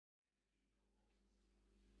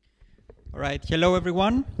All right, hello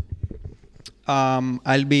everyone.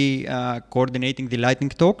 I'll be coordinating the lightning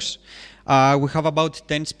talks. We have about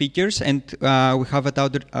 10 speakers, and we have at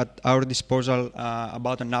our disposal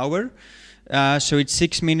about an hour. So it's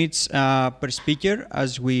 6 minutes per speaker,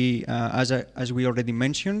 as we already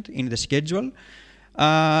mentioned in the schedule.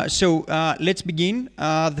 So let's begin.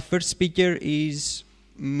 The first speaker is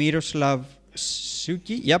Miroslav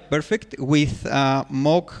Suki. Yeah, perfect. With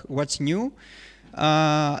Mock, What's New?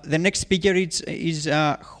 The next speaker is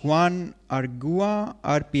Juan Argua,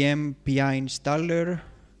 RPM PI installer.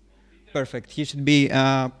 Perfect. He should be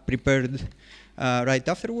prepared right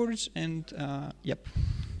afterwards. And yep.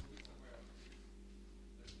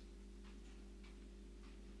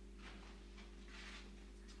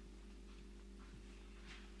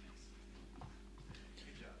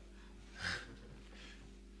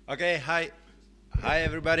 Okay, hi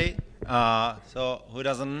everybody. So who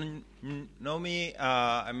doesn't know me?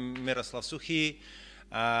 I'm Miroslav Suchy,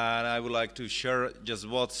 and I would like to share just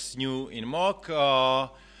what's new in Mock.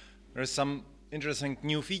 There's some interesting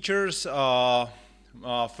new features.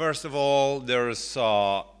 First of all, there's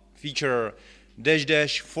feature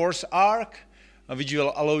 --force arc, which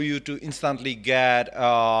will allow you to instantly get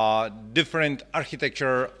different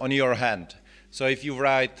architecture on your hand. So if you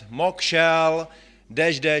write mock shell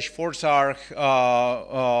 --force arc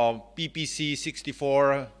PPC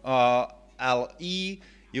 64 LE,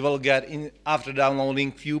 you will get after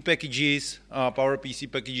downloading few packages, PowerPC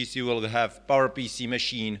packages, you will have PowerPC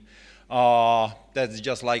machine. That's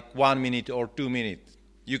just like 1 minute or 2 minutes.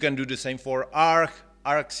 You can do the same for arc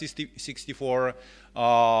 64,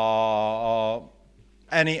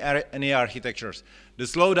 any architectures. The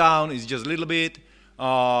slowdown is just a little bit.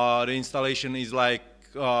 The installation is like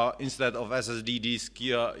instead of SSD disk,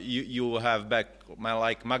 you have back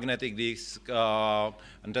like magnetic disk,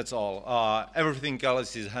 and that's all. Everything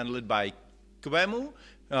else is handled by QEMU.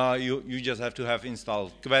 You just have to have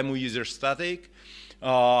installed QEMU user static,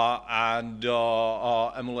 and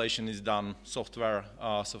emulation is done, software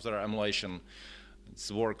emulation.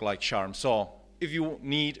 It's work like charm. So if you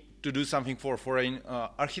need to do something for foreign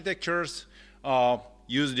architectures,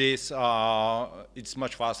 use this. It's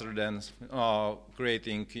much faster than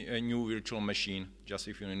creating a new virtual machine, just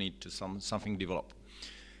if you need to something developed.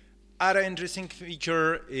 Other interesting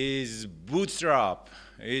feature is Bootstrap.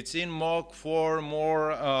 It's in Mock for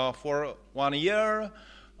for 1 year,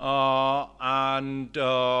 and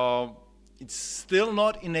it's still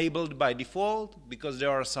not enabled by default because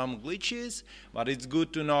there are some glitches, but it's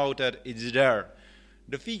good to know that it's there.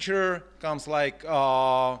 The feature comes like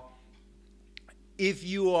if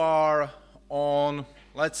you are on,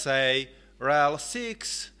 let's say, RHEL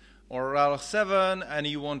 6 or RHEL 7 and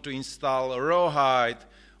you want to install Rawhide,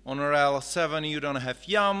 on RHEL 7 you don't have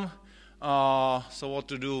YAM, so what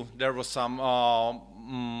to do? There was some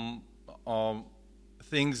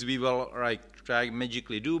things we will try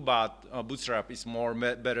magically do, but Bootstrap is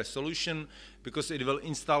better solution because it will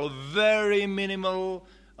install very minimal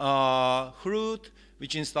root,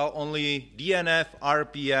 which install only DNF,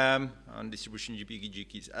 RPM, and distribution GPG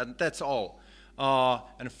keys, and that's all.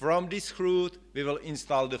 And from this root, we will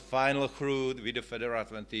install the final root with the Fedora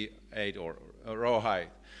 28 or Rawhide.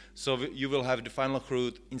 So you will have the final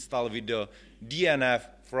root installed with the DNF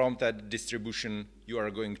from that distribution you are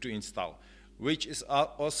going to install, which is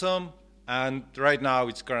awesome. And right now,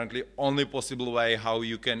 it's currently only possible way how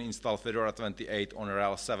you can install Fedora 28 on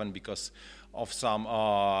RHEL 7 because of some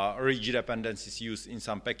rigid dependencies used in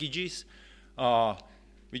some packages,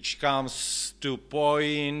 which comes to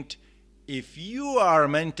point if you are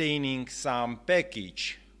maintaining some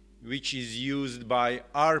package which is used by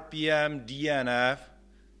RPM, DNF,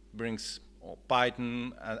 brings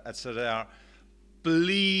Python, etc.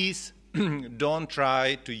 Please don't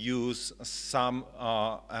try to use some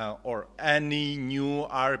or any new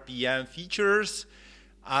RPM features.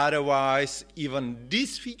 Otherwise, even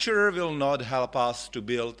this feature will not help us to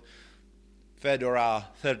build Fedora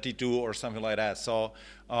 32 or something like that. So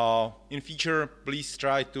in future, please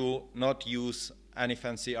try to not use any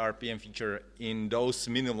fancy RPM feature in those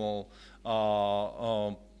minimal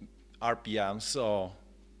RPMs.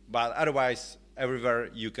 But otherwise,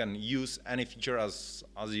 everywhere you can use any feature as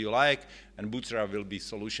you like, and Bootstrap will be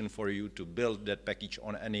solution for you to build that package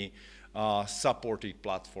on any supported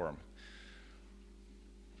platform.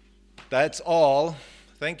 That's all.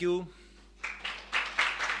 Thank you.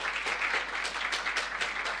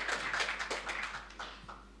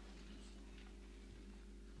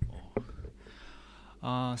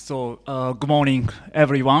 Good morning,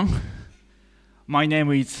 everyone. My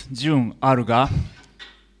name is Jun Aruga.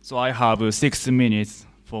 So I have 6 minutes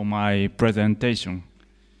for my presentation.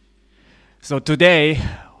 So today,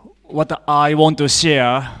 what I want to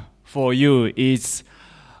share for you is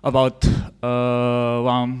about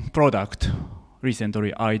one product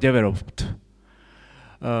recently I developed.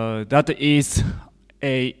 That is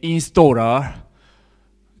a installer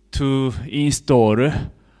to install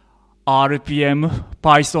RPM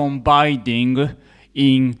Python binding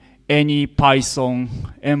in any Python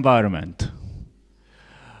environment.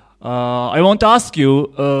 I want to ask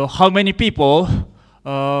you how many people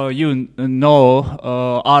you know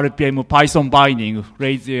RPM Python binding.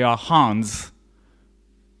 Raise your hands.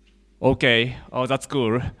 Okay, oh, that's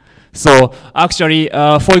cool. So actually,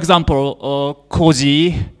 for example,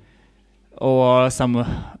 Koji or some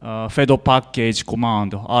Fedora package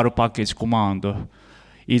command, R package command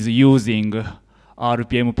is using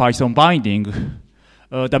RPM Python binding.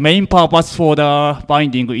 The main purpose for the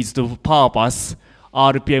binding is to purpose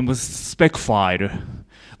RPM spec file.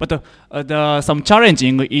 But some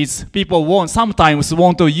challenging is people sometimes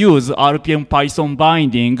want to use RPM Python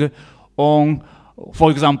binding on, for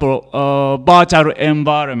example, virtual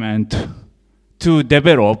environment to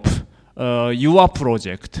develop your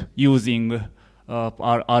project using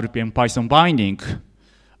RPM Python binding.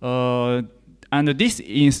 And this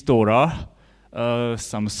installer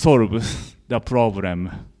solves the problem.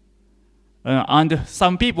 And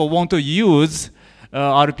some people want to use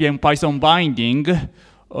RPM Python binding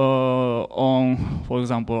on, for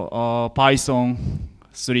example, Python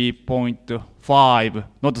 3.5,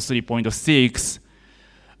 not 3.6.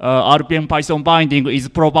 RPM Python binding is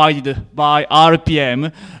provided by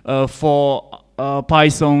RPM for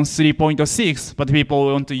Python 3.6, but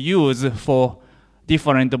people want to use for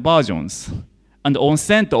different versions. And on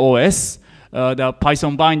CentOS, the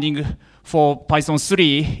Python binding for Python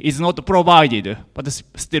 3 is not provided, but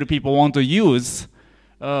still people want to use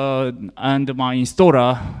and my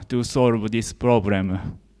installer to solve this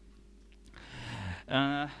problem.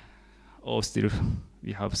 Still,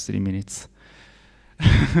 we have 3 minutes.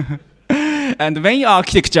 And the main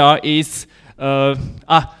architecture is,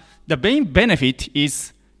 the main benefit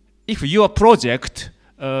is if your project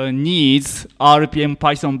needs RPM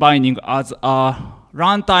Python binding as a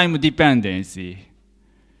runtime dependency.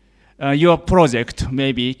 Your project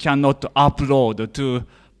maybe cannot upload to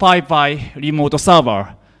PyPy remote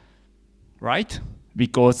server, right?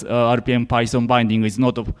 Because RPM Python binding is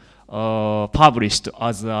not published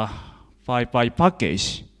as a PyPy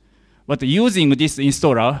package. But using this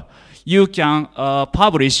installer, you can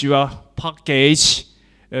publish your package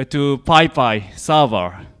to PyPy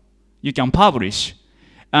server. You can publish.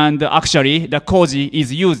 And actually, the Koji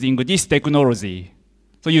is using this technology.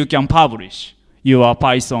 So you can publish your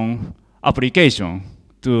Python application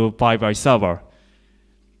to PyPy server.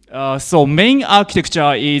 So main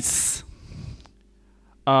architecture is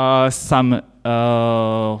for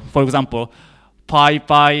example,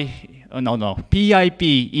 pip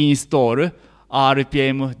install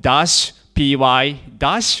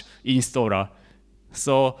rpm-py-installer.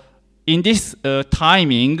 So in this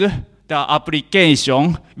timing, the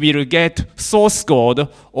application will get source code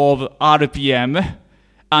of RPM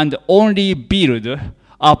and only build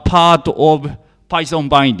a part of Python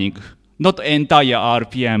binding, not entire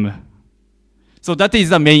RPM. So that is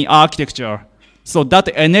the main architecture. So that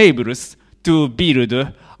enables to build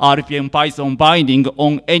RPM Python binding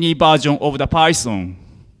on any version of the Python.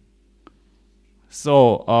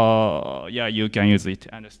 So yeah, you can use it.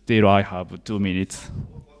 And still I have 2 minutes.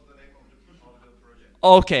 What's the name of the project?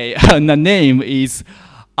 Okay, the name is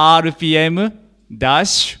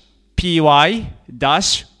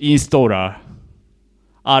RPM-py-installer.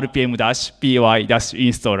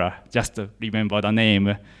 RPM-py-installer. Just remember the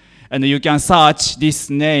name. And you can search this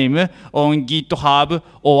name on GitHub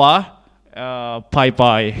or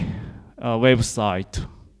PyPy website.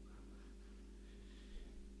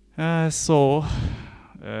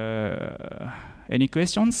 Any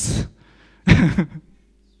questions? 2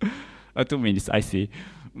 minutes, I see.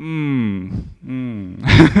 No.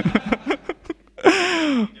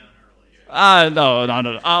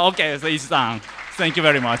 Okay, so it's done. Thank you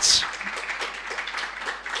very much.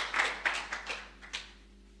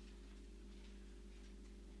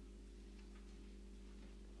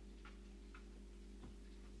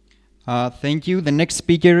 Thank you. The next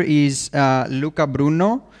speaker is Luca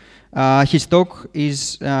Bruno. His talk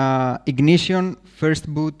is Ignition First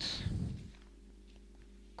Boot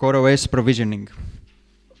CoreOS Provisioning.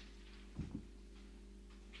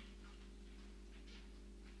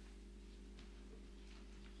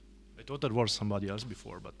 I thought that was somebody else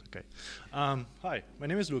before, but okay. Hi, my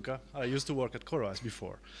name is Luca. I used to work at CoreOS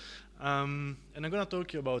before. And I'm going to talk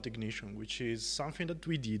to you about Ignition, which is something that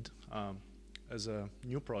we did as a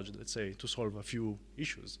new project, let's say, to solve a few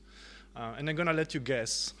issues. And I'm gonna let you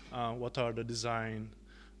guess what are the design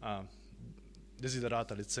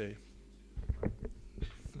desiderata, let's say.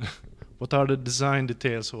 What are the design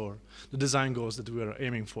details or the design goals that we are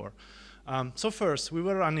aiming for? So first, we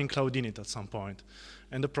were running Cloud Init at some point.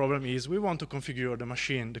 And the problem is we want to configure the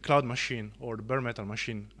machine, the cloud machine, or the bare metal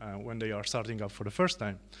machine when they are starting up for the first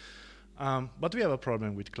time. But we have a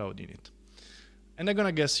problem with Cloud Init. And I'm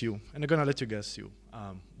gonna guess you, and I'm gonna let you guess you.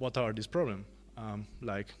 What are these problems?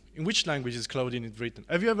 Like, in which language is Cloud Init written?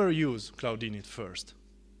 Have you ever used Cloud Init first?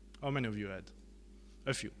 How many of you had?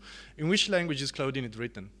 A few. In which language is Cloud Init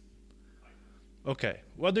written? Okay.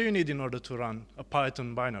 What do you need in order to run a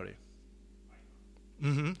Python binary?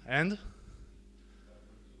 And?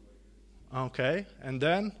 Okay. And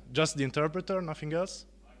then just the interpreter, nothing else?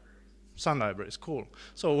 Libraries. Some libraries. Cool.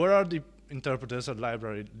 So where are the interpreters and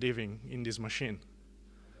library living in this machine?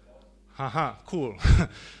 Haha, cool.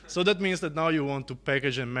 So that means that now you want to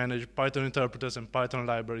package and manage Python interpreters and Python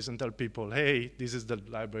libraries and tell people, hey, this is the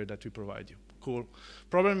library that we provide you. Cool.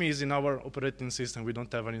 Problem is in our operating system, we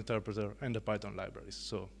don't have an interpreter and the Python libraries,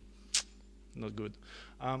 so not good.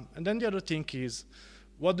 And then the other thing is,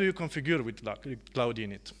 what do you configure with Cloud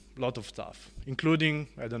Init? A lot of stuff, including,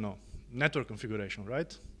 I don't know, network configuration,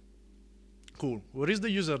 right? Cool. Where is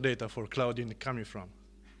the user data for Cloud Init coming from?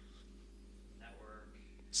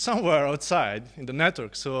 Somewhere outside in the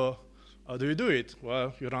network. So how do you do it?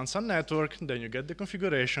 Well, you run some network, then you get the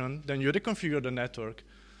configuration, then you reconfigure the network,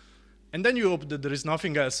 and then you hope that there is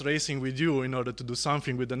nothing else racing with you in order to do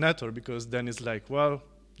something with the network, because then it's like, well,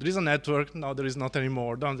 there is a network, now there is not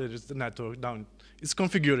anymore, down there is the network, down. It's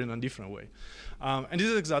configured in a different way. And this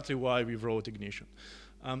is exactly why we wrote Ignition.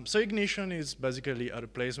 So Ignition is basically a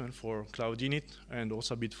replacement for Cloud Init and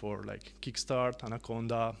also a bit for like Kickstart,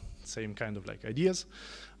 Anaconda, same kind of like ideas.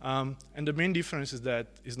 And the main difference is that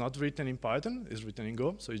it's not written in Python, it's written in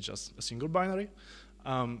Go, so it's just a single binary.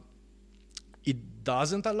 It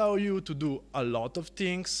doesn't allow you to do a lot of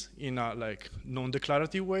things in a like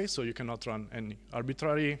non-declarative way, so you cannot run any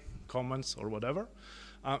arbitrary commands or whatever.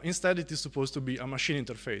 Instead, it is supposed to be a machine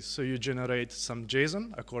interface. So you generate some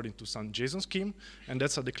JSON according to some JSON scheme, and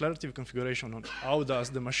that's a declarative configuration on how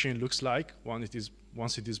does the machine looks like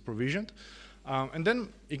once it is provisioned. And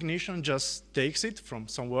then Ignition just takes it from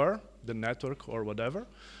somewhere, the network or whatever,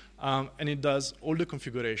 and it does all the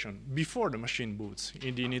configuration before the machine boots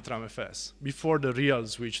in the initramfs, before the real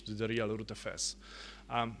switch to the real rootfs.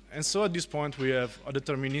 And so at this point, we have a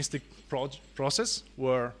deterministic process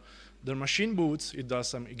where the machine boots, it does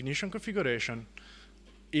some Ignition configuration.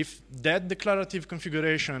 If that declarative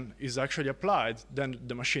configuration is actually applied, then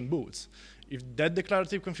the machine boots. If that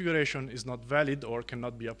declarative configuration is not valid or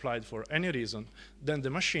cannot be applied for any reason, then the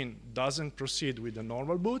machine doesn't proceed with the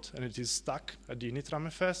normal boot, and it is stuck at the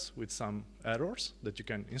initramfs with some errors that you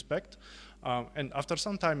can inspect. And after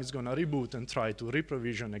some time, it's going to reboot and try to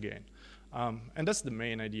reprovision again. And that's the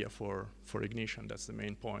main idea for Ignition. That's the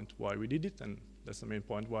main point why we did it, and that's the main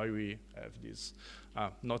point why we have this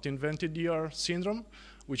not invented DR syndrome,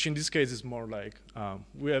 which in this case is more like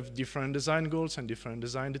we have different design goals and different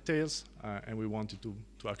design details, and we wanted to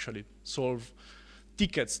actually solve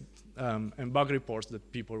tickets and bug reports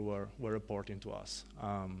that people were reporting to us.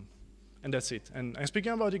 And that's it. And I'm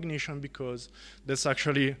speaking about Ignition because that's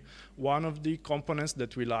actually one of the components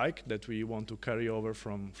that we like, that we want to carry over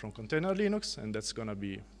from Container Linux, and that's going to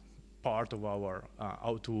be part of our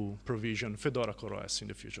how to provision Fedora CoreOS in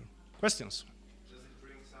the future. Questions? Does it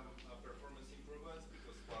bring some performance improvements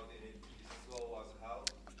because Cloud Init is slow as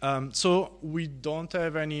hell? So we don't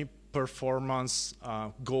have any performance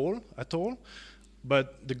goal at all,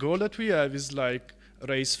 but the goal that we have is like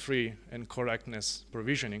race-free and correctness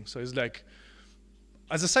provisioning. So it's like,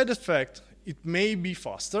 as a side effect, it may be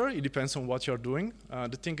faster. It depends on what you're doing.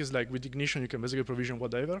 The thing is, like with Ignition, you can basically provision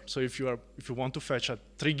whatever. So if you want to fetch a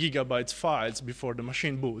 3 gigabytes files before the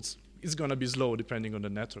machine boots, it's going to be slow depending on the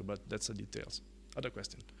network, but that's the details. Other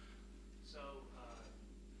question? So,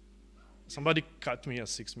 somebody cut me at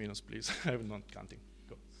 6 minutes, please. I'm not counting.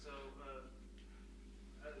 Go. So,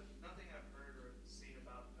 nothing I've heard or seen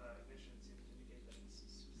about Ignition seems to indicate that it's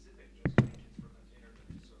specific just changes for Container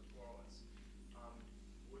Linux or CoreOS.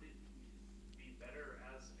 Would it be better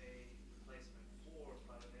as a replacement for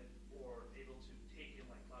Cloud Init, or able to take in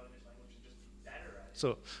like Cloud Init language and just be better at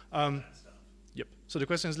So, that stuff? Yep. So the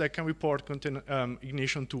question is like, can we port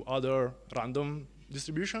Ignition to other random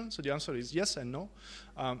distributions? So the answer is yes and no.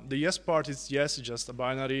 The yes part is yes, it's just a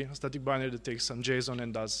binary, a static binary that takes some JSON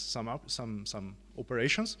and does some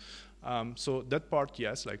operations. So that part,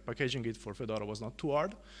 yes, like packaging it for Fedora was not too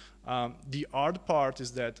hard. The hard part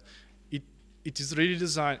is that it is really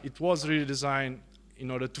designed. It was really designed in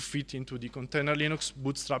order to fit into the container Linux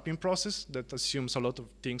bootstrapping process that assumes a lot of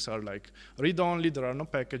things are like read-only, there are no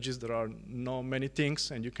packages, there are no many things,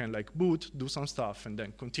 and you can like boot, do some stuff, and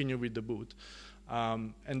then continue with the boot.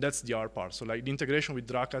 And that's the hard part. So like the integration with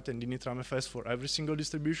Dracat and initramfs for every single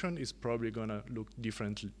distribution is probably gonna look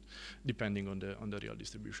different depending on the real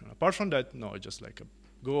distribution. Apart from that, no, just like a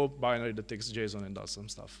Go binary that takes JSON and does some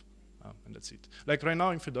stuff. And that's it. Like right now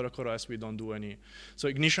in Fedora CoreOS, we don't do any. So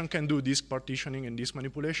Ignition can do disk partitioning and disk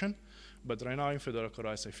manipulation, but right now in Fedora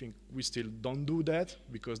CoreOS, I think we still don't do that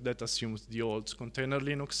because that assumes the old container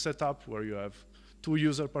Linux setup where you have two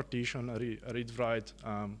user partition, a read-write,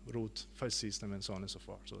 root, file system, and so on and so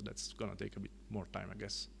forth. So that's gonna take a bit more time, I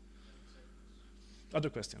guess. Other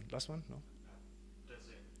question, last one, no? Does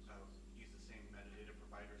it use the same metadata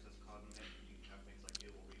providers as Cognate? You have things like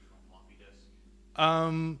it will read from floppy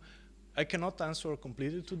disk? I cannot answer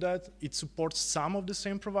completely to that. It supports some of the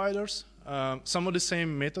same providers, some of the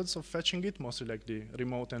same methods of fetching it, mostly like the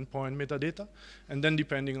remote endpoint metadata. And then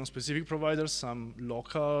depending on specific providers, some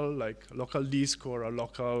local, like local disk or a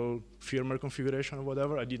local firmware configuration or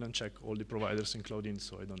whatever. I didn't check all the providers in Cloudin,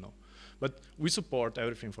 so I don't know. But we support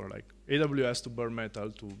everything for like AWS to bare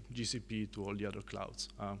metal to GCP to all the other clouds.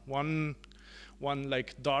 One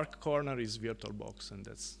like dark corner is VirtualBox, and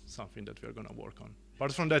that's something that we're gonna work on.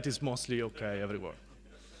 Apart from that, it's mostly okay everywhere.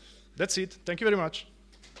 That's it. Thank you very much.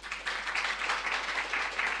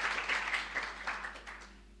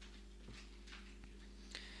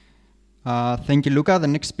 Thank you, Luca. The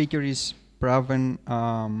next speaker is Praven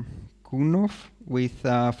Kunov with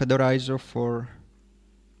Fedora ISO for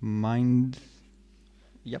Mind.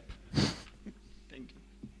 Yep. Thank you.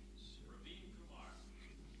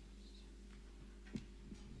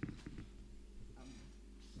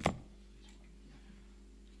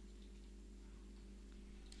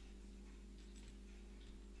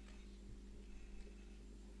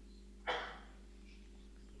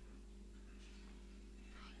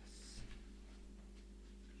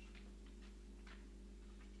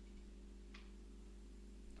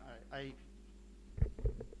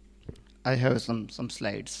 I have some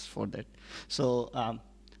slides for that. So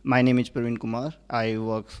my name is Praveen Kumar. I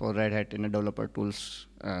work for Red Hat in a developer tools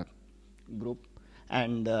group.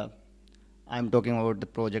 And I'm talking about the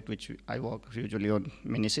project which I work usually on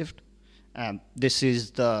Minishift. This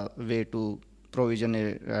is the way to provision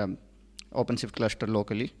a OpenShift cluster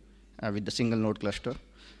locally with the single node cluster.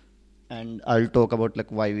 And I'll talk about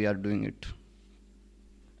like why we are doing it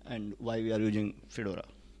and why we are using Fedora.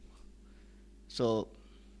 So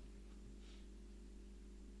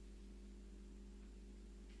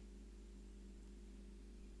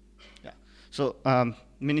So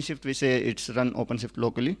Minishift, we say it's run OpenShift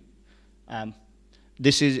locally.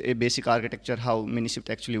 This is a basic architecture how Minishift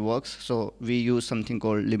actually works. So we use something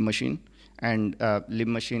called libmachine, and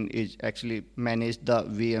libmachine is actually manage the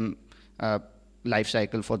VM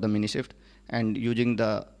lifecycle for the Minishift. And using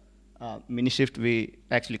the Minishift, we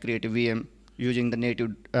actually create a VM using the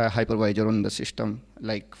native hypervisor on the system.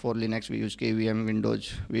 Like for Linux, we use KVM,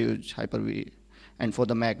 Windows, we use Hyper-V, and for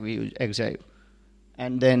the Mac, we use Xhive.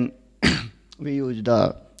 And then we use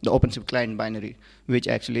the OpenShift client binary, which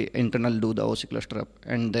actually internal do the OC cluster up,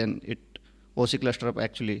 and then OC cluster up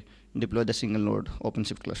actually deploy the single node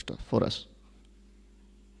OpenShift cluster for us.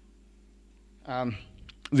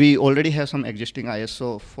 We already have some existing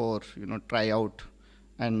ISO for tryout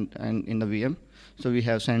and in the VM. So we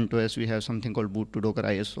have CentOS, we have something called boot to Docker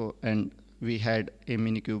ISO, and we had a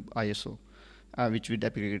Minikube ISO. Which we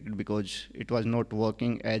deprecated because it was not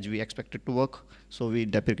working as we expected to work, so we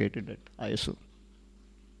deprecated that ISO.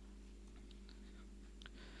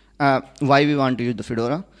 Why we want to use the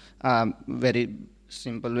Fedora? Very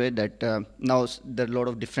simple way that now there are a lot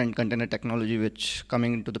of different container technology which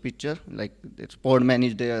coming into the picture, like Podman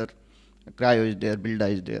is there, Cryo is there, Builda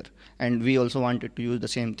is there, and we also wanted to use the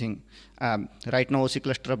same thing. Right now OC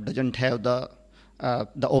cluster up doesn't have the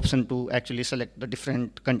option to actually select the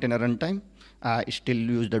different container runtime. Still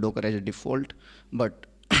use the Docker as a default, but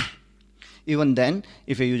even then,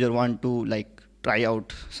 if a user want to like try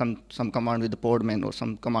out some command with the Podman or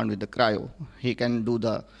some command with the Cryo, he can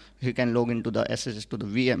log into the SSH to the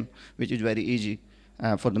VM, which is very easy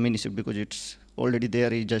for the Minishift because it's already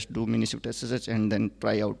there. He just do Minishift SSH and then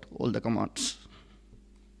try out all the commands.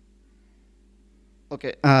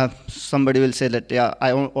 Okay, somebody will say that, yeah,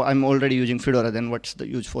 I'm already using Fedora, then what's the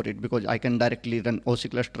use for it? Because I can directly run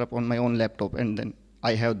OC cluster up on my own laptop, and then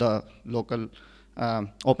I have the local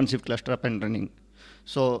OpenShift cluster up and running.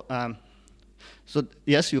 So, so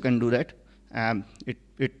yes, you can do that.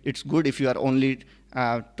 It's good if you are only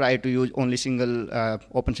try to use only single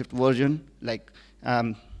OpenShift version. Like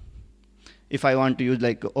if I want to use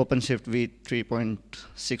like OpenShift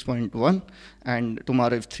v3.6.1, and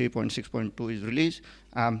tomorrow if 3.6.2 is released,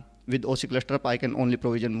 with OC cluster up, I can only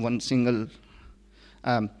provision one single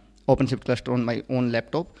OpenShift cluster on my own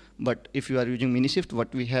laptop. But if you are using Minishift,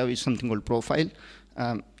 what we have is something called profile.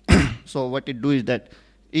 So what it do is that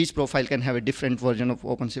each profile can have a different version of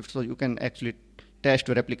OpenShift, so you can actually test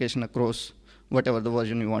your application across whatever the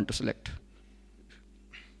version you want to select.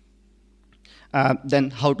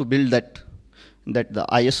 Then how to build the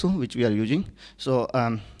ISO which we are using. So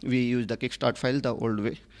we use the Kickstart file the old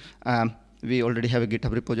way. We already have a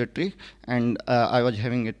GitHub repository, and I was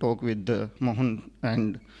having a talk with Mohan,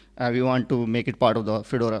 and we want to make it part of the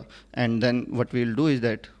Fedora. And then what we'll do is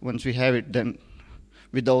that once we have it, then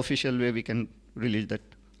with the official way we can release that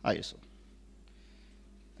ISO.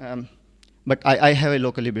 But I have a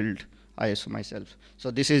locally built ISO myself. So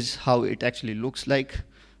this is how it actually looks like,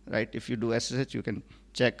 right? If you do SSH, you can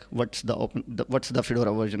check what's the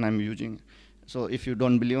Fedora version I'm using. So if you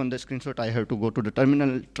don't believe on the screenshot, I have to go to the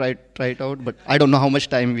terminal, try it out. But I don't know how much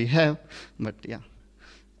time we have. But yeah,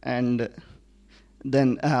 and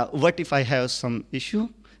then what if I have some issue?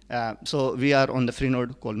 So we are on the free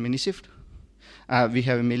node called Minishift. We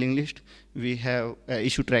have a mailing list. We have an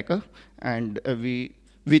issue tracker, and we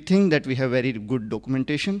think that we have very good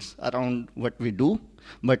documentations around what we do.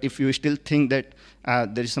 But if you still think that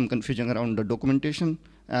there is some confusion around the documentation,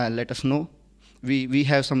 let us know. We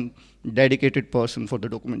have some dedicated person for the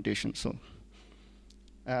documentation. So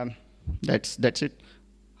that's it.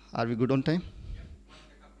 Are we good on time?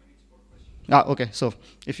 Yeah. Okay. So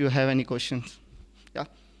if you have any questions, yeah.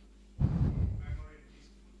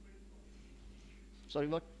 Sorry,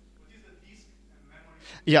 what?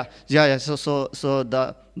 Yeah. So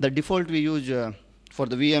the default we use for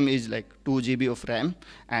the VM is like 2 GB of RAM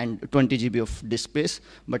and 20 GB of disk space,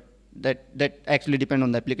 but that actually depends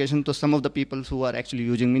on the application. So some of the people who are actually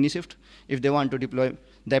using Minishift, if they want to deploy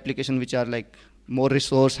the application which are like more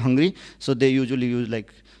resource hungry, so they usually use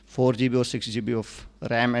like 4 GB or 6 GB of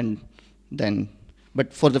RAM, and then,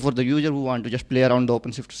 but for the user who want to just play around the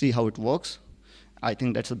OpenShift to see how it works, I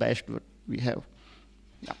think that's the best what we have.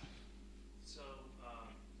 Yeah. So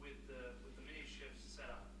with the Minishift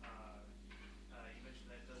setup, you mentioned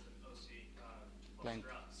that it does an OC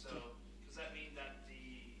cluster up. So does that mean that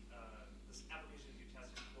the applications you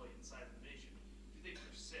test and deploy inside of the Minishift, do they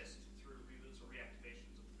persist through reboots or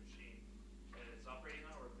reactivations of the machine that it's operating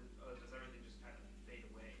on, or does everything just kind of fade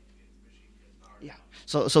away if the machine gets powered Yeah. down?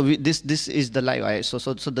 So this is the live ISO.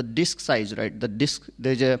 So the disk size, right? The disk,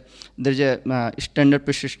 there's a standard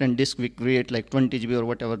persistent disk we create like 20 GB or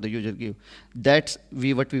whatever the user give.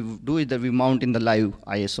 What we do is that we mount in the live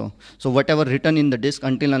ISO. So whatever written in the disk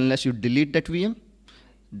unless you delete that VM,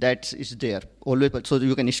 that is there always. So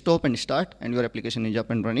you can stop and start, and your application is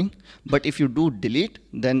up and running. But if you do delete,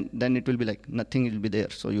 then it will be like nothing will be there.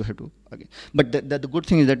 So you have to again. But the good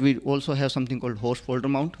thing is that we also have something called host folder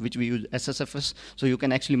mount, which we use SSFS. So you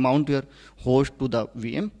can actually mount your host to the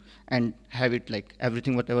VM and have it like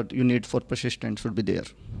everything whatever you need for persistence should be there.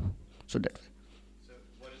 So that way. So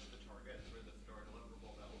what is the target for the Fedora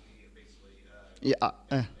deliverable that will be basically Yeah.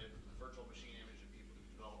 a virtual machine image that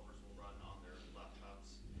developers will run on their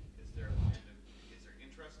laptops? Is there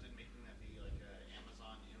interest in making that be like an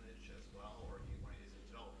Amazon image as well, or is it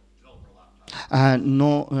developer laptop?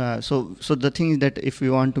 No. So the thing is that if we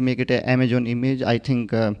want to make it an Amazon image, I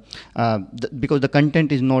think because the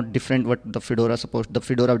content is not different what the Fedora supposed, the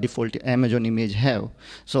Fedora default Amazon image have.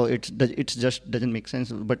 So it just doesn't make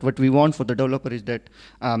sense. But what we want for the developer is that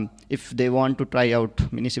if they want to try out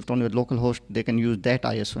Minishift on your local host, they can use that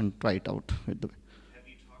ISO and try it out with the. Have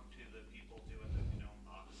you talked to the people doing the GNOME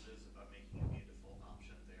boxes about making it be a default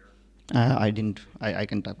option there? I didn't. I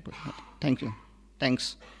can talk about it. Thank you.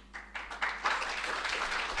 Thanks.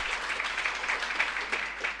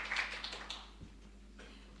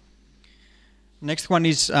 Next one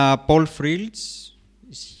is Paul Frills.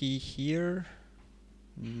 Is he here?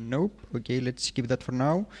 Nope. Okay, let's skip that for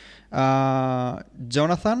now.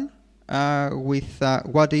 Jonathan, with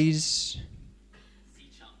what is?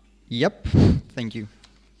 Z-chunk. Yep. Thank you.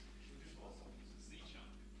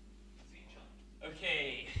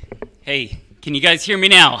 Okay. Hey, can you guys hear me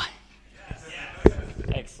now? Yes.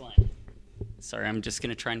 Excellent. Sorry, I'm just going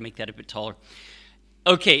to try and make that a bit taller.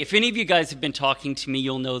 Okay, if any of you guys have been talking to me,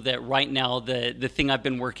 you'll know that right now the thing I've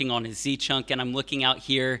been working on is Z-chunk, and I'm looking out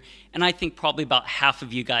here, and I think probably about half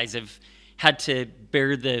of you guys have had to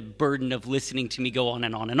bear the burden of listening to me go on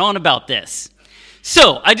and on and on about this.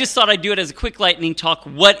 So I just thought I'd do it as a quick lightning talk.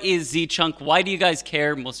 What is Z-chunk? Why do you guys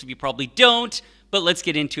care? Most of you probably don't, but let's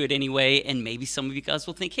get into it anyway, and maybe some of you guys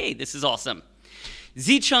will think, hey, this is awesome.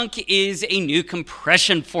 Zchunk is a new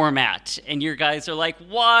compression format, and your guys are like,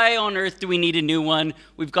 why on earth do we need a new one?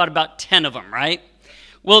 We've got about 10 of them, right?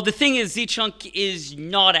 Well, the thing is, Zchunk is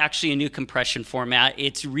not actually a new compression format.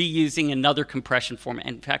 It's reusing another compression format.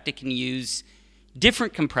 In fact, it can use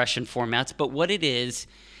different compression formats, but what it is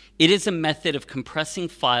a method of compressing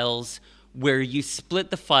files where you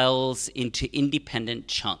split the files into independent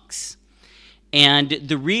chunks. And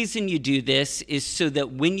the reason you do this is so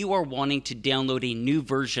that when you are wanting to download a new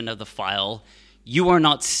version of the file, you are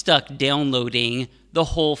not stuck downloading the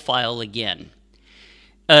whole file again.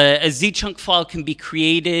 A zchunk file can be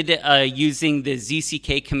created using the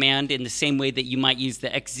zck command in the same way that you might use the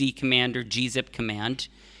xz command or gzip command.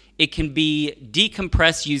 It can be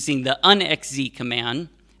decompressed using the unzck command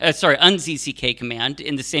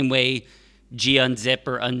in the same way gunzip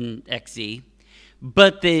or unxz.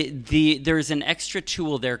 But there's an extra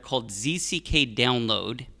tool there called zck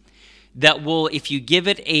download that will, if you give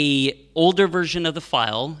it a older version of the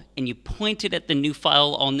file and you point it at the new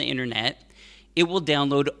file on the internet, it will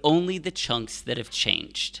download only the chunks that have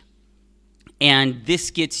changed. And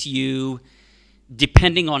this gets you,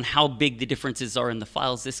 depending on how big the differences are in the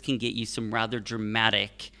files, this can get you some rather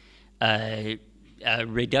dramatic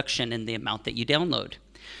reduction in the amount that you download.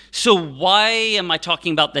 So why am I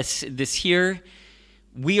talking about this here?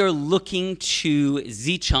 We are looking to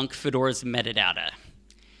zchunk Fedora's metadata.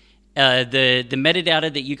 The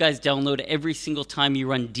metadata that you guys download every single time you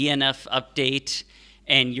run DNF update,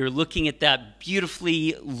 and you're looking at that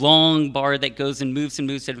beautifully long bar that goes and moves,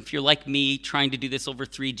 and if you're like me, trying to do this over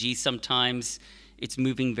 3G sometimes, it's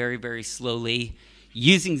moving very, very slowly.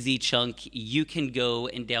 Using zchunk, you can go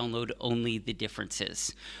and download only the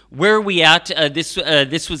differences. Where are we at? This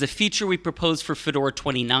was a feature we proposed for Fedora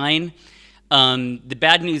 29. The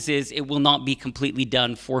bad news is it will not be completely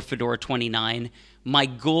done for Fedora 29. My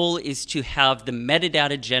goal is to have the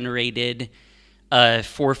metadata generated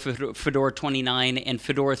for Fedora 29 and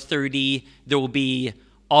Fedora 30. There will be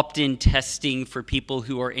opt-in testing for people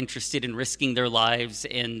who are interested in risking their lives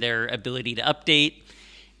and their ability to update.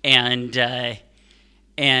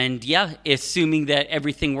 And yeah, assuming that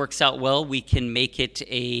everything works out well, we can make it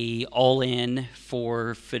a all-in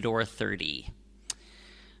for Fedora 30.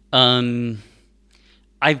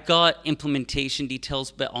 I've got implementation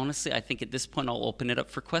details, but honestly, I think at this point I'll open it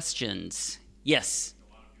up for questions. Yes?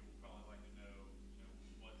 A lot of people probably like to know,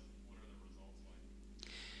 what are the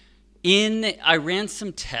results like? I ran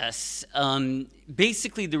some tests.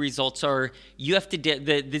 Basically, the results are you have to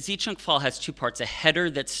the zchunk file has two parts: a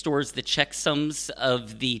header that stores the checksums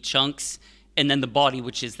of the chunks, and then the body,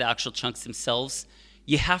 which is the actual chunks themselves.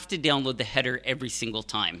 You have to download the header every single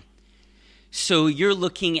time. So you're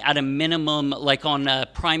looking at a minimum, like on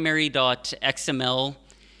primary.xml,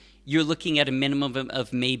 you're looking at a minimum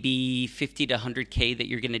of maybe 50 to 100K that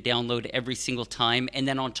you're going to download every single time. And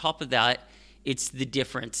then on top of that, it's the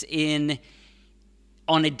difference.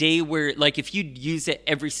 On a day where, like if you use it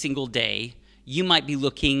every single day, you might be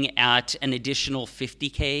looking at an additional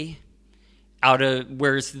 50K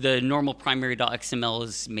whereas the normal primary.xml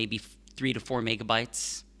is maybe 3 to 4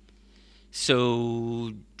 megabytes.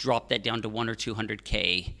 So drop that down to 100 or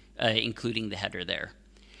 200K, including the header there.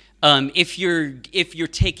 If you're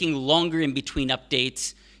taking longer in between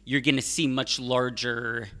updates, you're going to see much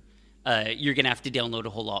larger. You're going to have to download a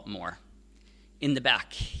whole lot more. In the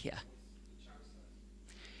back, yeah.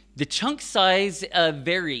 The chunk size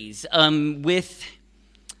varies. We're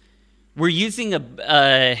using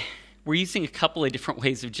a couple of different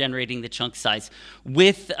ways of generating the chunk size.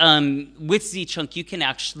 With zchunk, you can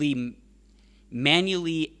actually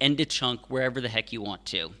manually end a chunk wherever the heck you want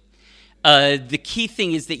to. The key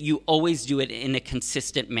thing is that you always do it in a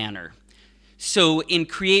consistent manner. So in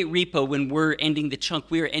create repo, when we're ending the chunk,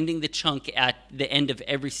 we are ending the chunk at the end of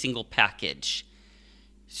every single package.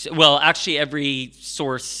 So, well, actually every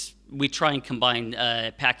source, we try and combine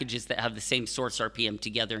packages that have the same source RPM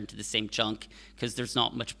together into the same chunk, because there's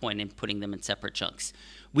not much point in putting them in separate chunks.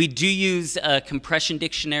 We do use compression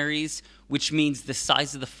dictionaries, which means the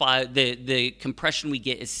size of the file, the compression we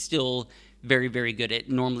get is still very, very good. It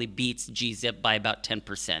normally beats gzip by about 10%.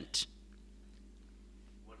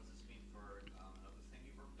 What does this mean for another thing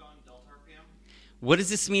you worked on, delta RPM? What does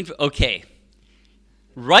this mean for, okay.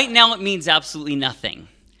 Right now it means absolutely nothing.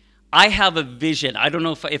 I have a vision. I don't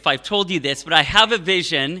know if I've told you this, but I have a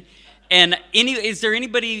vision. And is there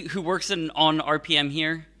anybody who works on RPM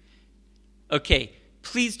here? Okay,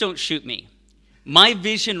 please don't shoot me. My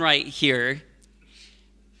vision right here,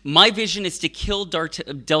 my vision is to kill delta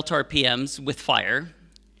RPMs with fire,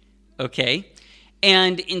 okay?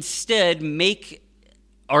 And instead make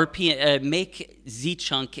make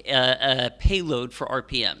zchunk a payload for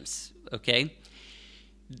RPMs. Okay.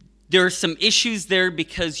 There are some issues there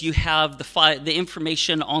because you have the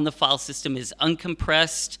information on the file system is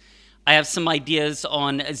uncompressed. I have some ideas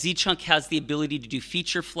on zchunk has the ability to do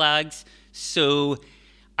feature flags, so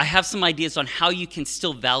I have some ideas on how you can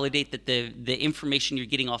still validate that the information you're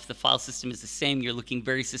getting off the file system is the same. You're looking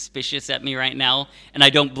very suspicious at me right now, and I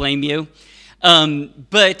don't blame you.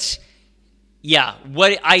 But yeah,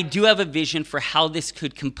 what I do have a vision for how this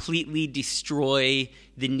could completely destroy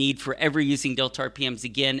the need for ever using Delta RPMs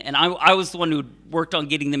again. And I was the one who worked on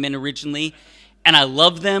getting them in originally, and I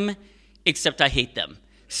love them, except I hate them.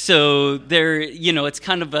 So they're, it's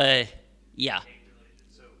kind of a, yeah.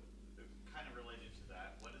 So, kind of related to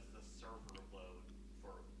that, what is the server load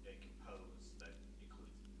for a compose that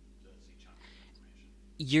includes the zchunk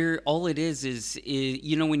information? All it is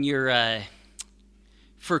when you're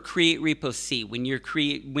for create repo C, when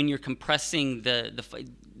you're compressing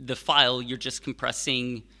the file, you're just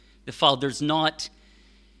compressing the file. There's not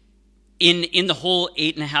in the whole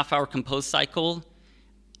 8.5 hour compose cycle.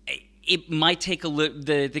 It might take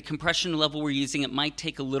the compression level we're using. It might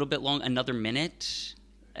take a little bit long, another minute,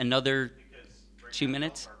 another 2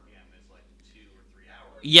 minutes. RPM is like 2 or 3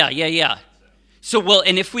 hours. Yeah. So well,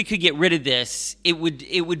 and if we could get rid of this, it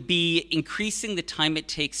would be increasing the time it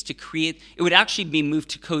takes to create. It would actually be moved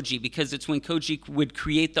to Koji, because it's when Koji would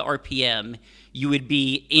create the RPM, you would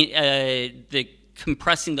be the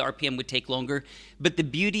compressing the RPM would take longer. But the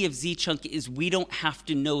beauty of zchunk is we don't have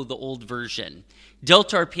to know the old version.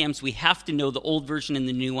 Delta RPMs, we have to know the old version and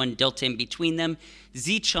the new one, delta in between them.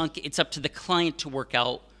 Zchunk, it's up to the client to work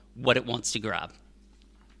out what it wants to grab.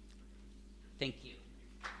 Thank you.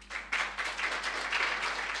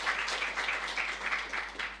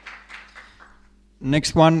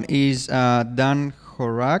 Next one is Dan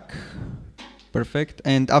Horak. Perfect.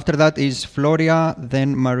 And after that is Floria,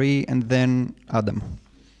 then Marie, and then Adam.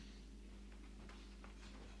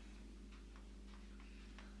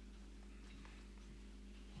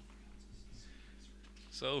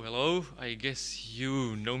 So, hello, I guess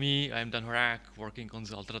you know me. I'm Dan Horak, working on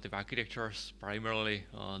the alternative architectures, primarily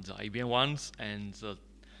on the IBM ones, and the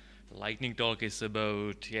lightning talk is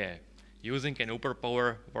about, using an open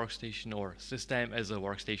power workstation or system as a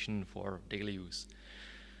workstation for daily use.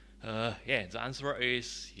 The answer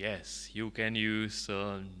is yes, you can use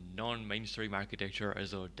non-mainstream architecture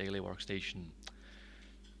as a daily workstation.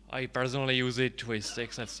 I personally use it with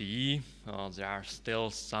XFCE. There are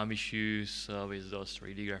still some issues with those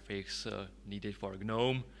 3D graphics needed for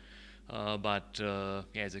GNOME. But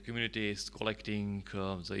the community is collecting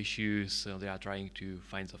the issues. They are trying to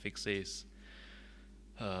find the fixes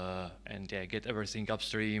and get everything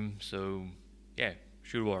upstream. So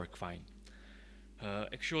should work fine.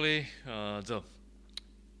 Actually, the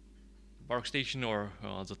workstation or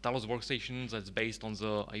the Talos workstation that's based on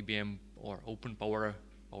the IBM or Open Power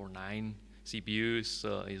 9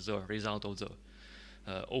 CPUs is a result of the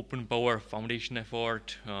Open Power Foundation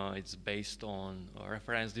effort. It's based on a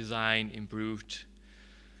reference design improved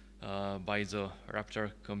by the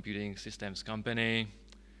Raptor Computing Systems company.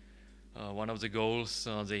 One of the goals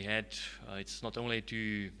they had, it's not only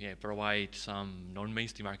to provide some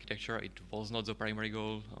non-mainstream architecture. It was not the primary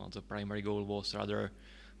goal. The primary goal was rather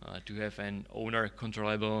to have an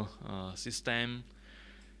owner-controllable system,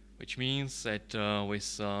 which means that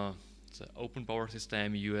with the open power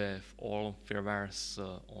system, you have all firmwares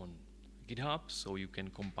on GitHub, so you can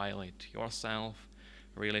compile it yourself,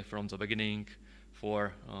 really from the beginning.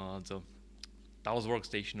 For the Talos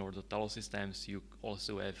workstation or the Talos systems, you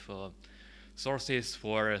also have sources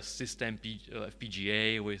for a system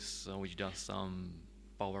FPGA, which does some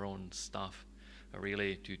power on stuff,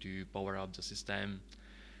 really to power up the system.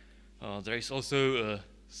 There is also a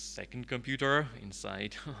second computer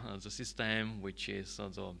inside the system, which is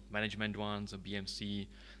the management one, the BMC,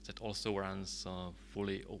 that also runs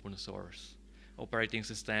fully open source operating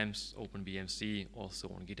systems, OpenBMC, also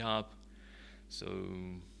on GitHub. So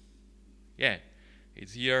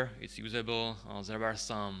it's here, it's usable. There were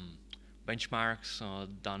some benchmarks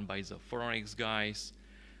done by the Phoronix guys.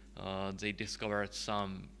 They discovered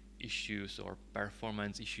some issues or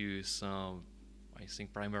performance issues, I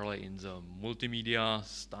think primarily in the multimedia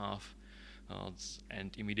stuff,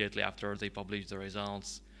 and immediately after they published the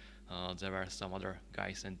results, there were some other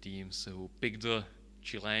guys and teams who picked the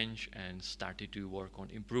challenge and started to work on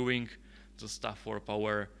improving the stuff for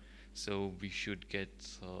power. So we should get,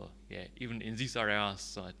 even in these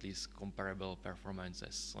areas, at least comparable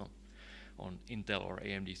performances on Intel or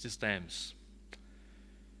AMD systems.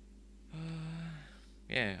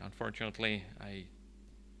 Unfortunately, I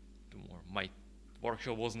might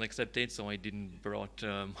workshop wasn't accepted, so I didn't brought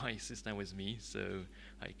my system with me, so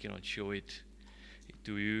I cannot show it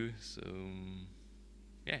to you. So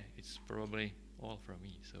yeah, it's probably all from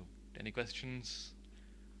me. So any questions?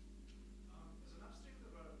 As an upstream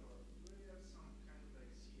developer, do you have some kind of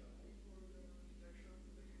like CI for the architecture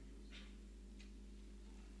that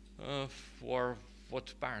they can use? For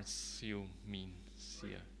what parts you mean?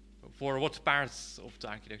 CI? For what parts of the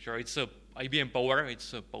architecture? It's a IBM Power.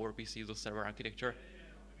 It's a Power PC, the server architecture. I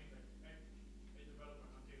develop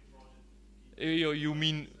an untamed project. You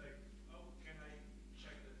mean Like, how can I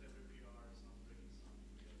check that every PR is not breaking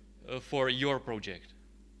something? for your project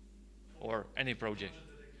or any project?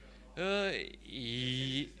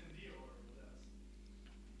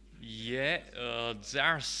 Yeah, there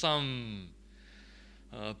are some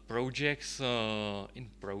projects in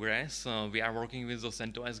progress. We are working with the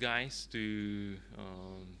CentOS guys to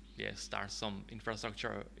start some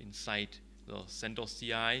infrastructure inside the CentOS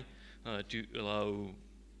CI to allow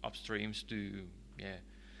upstreams to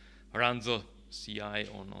run the CI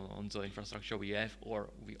on the infrastructure we have, or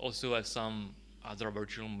we also have some other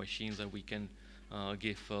virtual machines that we can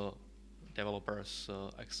give developers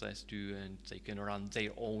access to, and they can run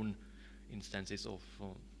their own instances of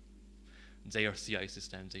their CI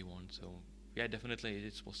system they want. So yeah, definitely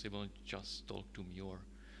it's possible. Just talk to me or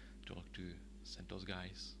talk to CentOS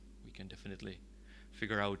guys. We can definitely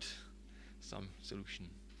figure out some solution.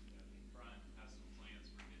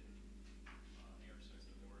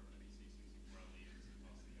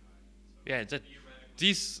 Yeah, that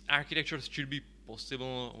these architectures should be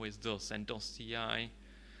possible with the CentOS CI.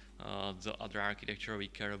 The other architecture we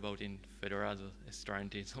care about in Fedora, the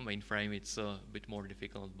S20, it's a mainframe, it's a bit more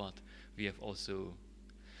difficult, but we have also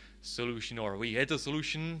solution, or we had a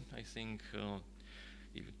solution, I think,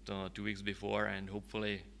 even 2 weeks before, and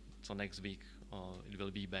hopefully so next week it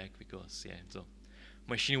will be back, because yeah, the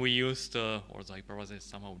machine we used or the hypervisor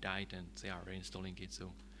somehow died, and they are reinstalling it,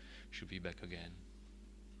 so should be back again.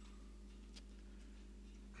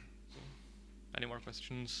 So, any more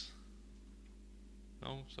questions?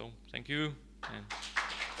 No, so thank you. And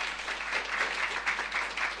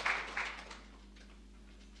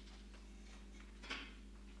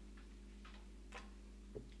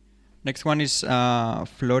next one is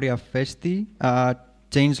Floria Festi,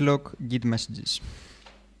 changelog Git messages.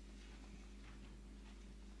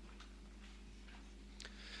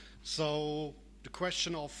 So the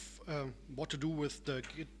question of what to do with the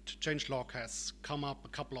Git changelog has come up a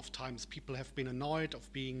couple of times. People have been annoyed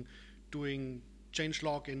of doing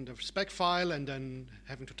changelog in the spec file and then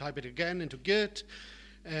having to type it again into Git.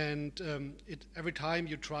 And every time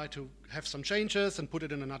you try to have some changes and put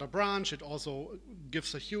it in another branch, it also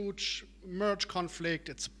gives a huge merge conflict.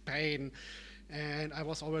 It's a pain. And I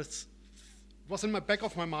was in my back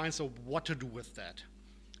of my mind, so what to do with that.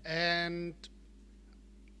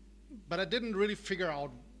 But I didn't really figure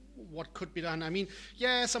out what could be done. I mean,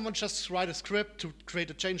 yeah, someone just write a script to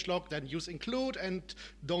create a changelog, then use include, and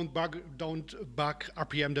don't bug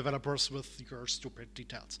RPM developers with your stupid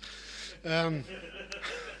details. But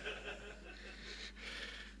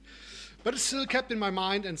it still kept in my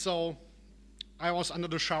mind, and so I was under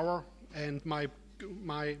the shower, and my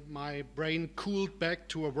brain cooled back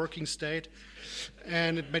to a working state,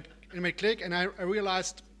 and it made click, and I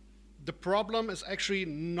realized the problem is actually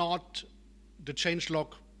not the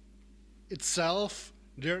changelog itself.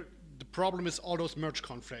 The problem is all those merge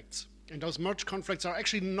conflicts. And those merge conflicts are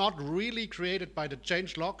actually not really created by the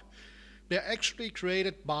changelog. They're actually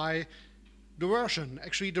created by the version,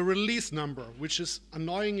 actually the release number, which is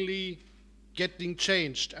annoyingly getting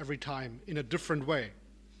changed every time in a different way.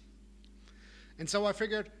 And so I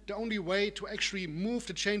figured the only way to actually move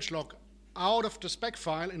the changelog out of the spec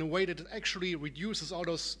file in a way that it actually reduces all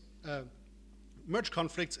those merge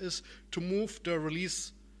conflicts is to move the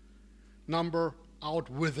release number out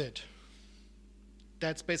with it.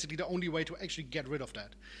 That's basically the only way to actually get rid of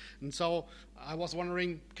that. And so I was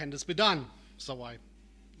wondering, can this be done? So I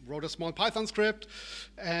wrote a small Python script,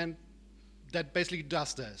 and that basically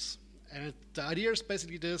does this. And the idea is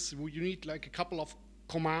basically this: you need like a couple of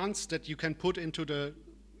commands that you can put into the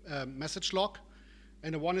message log.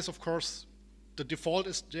 And the one is, of course, the default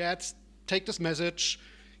is that take this message,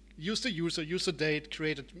 use the user, use the date,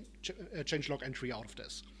 create a changelog entry out of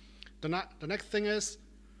this. The next thing is,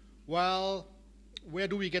 well, where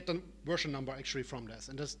do we get the version number actually from this?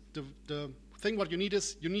 And this, the thing what you need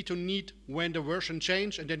is you need to when the version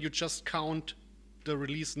changed, and then you just count the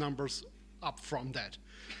release numbers up from that.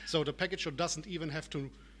 So the package doesn't even have to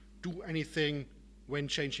do anything when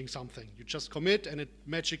changing something. You just commit, and it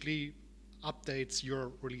magically updates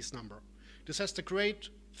your release number. This has the great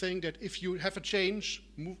think that if you have a change,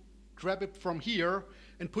 grab it from here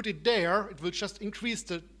and put it there, it will just increase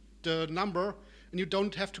the number, and you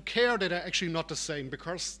don't have to care that they're actually not the same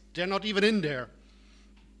because they're not even in there.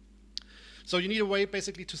 So you need a way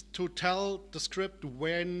basically to tell the script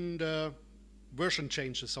when the version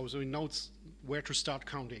changes, so it knows where to start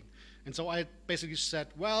counting. And so I basically said,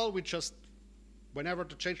 well, we just, whenever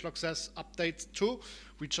the changelog says updates 2,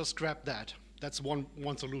 we just grab that. That's one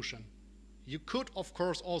solution. You could, of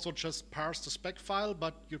course, also just parse the spec file,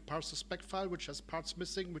 but you parse the spec file which has parts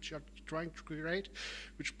missing, which you're trying to create,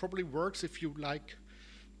 which probably works if you like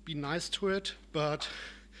be nice to it, but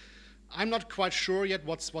I'm not quite sure yet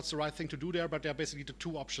what's the right thing to do there, but there are basically the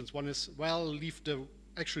two options. One is, well, leave the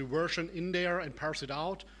actual version in there and parse it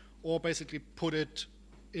out, or basically put it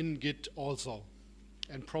in Git also,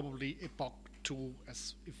 and probably epoch too,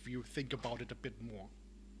 as if you think about it a bit more.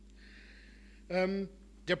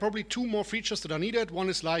 There are probably two more features that are needed. One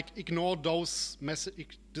is like ignore this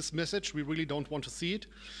message. We really don't want to see it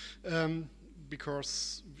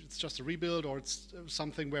because it's just a rebuild or it's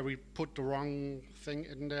something where we put the wrong thing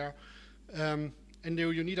in there. And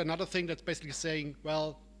you need another thing that's basically saying,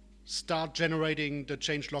 well, start generating the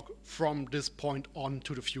changelog from this point on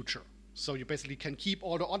to the future. So you basically can keep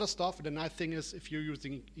all the other stuff. And the nice thing is if you're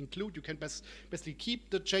using include, you can basically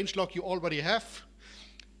keep the changelog you already have,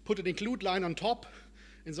 put an include line on top,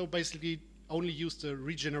 and so basically only use the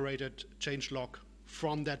regenerated changelog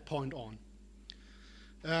from that point on.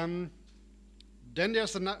 Then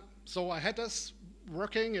there's so I had this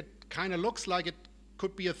working. It kind of looks like it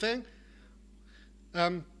could be a thing.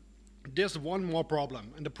 There's one more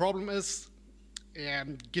problem, and the problem is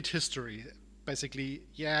Git history. Basically,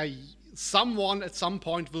 yeah, someone at some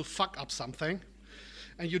point will fuck up something,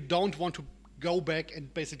 and you don't want to go back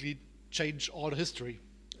and basically change all the history.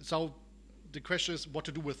 So the question is what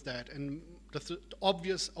to do with that, and the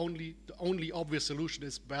only obvious solution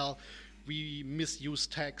is, well, we misuse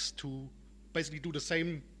tags to basically do the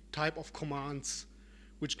same type of commands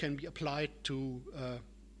which can be applied to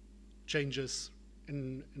changes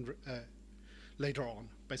later on.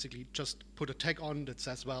 Basically just put a tag on that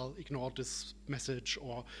says, well, ignore this message,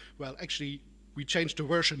 or, well, actually we changed the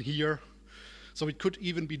version here. So it could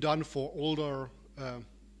even be done for older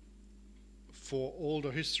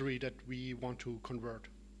history that we want to convert,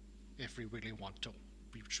 if we really want to,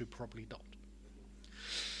 which we probably don't.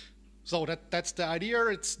 So that's the idea.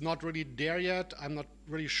 It's not really there yet. I'm not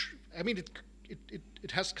really sure. I mean,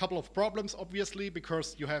 it has a couple of problems, obviously,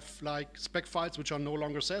 because you have like spec files which are no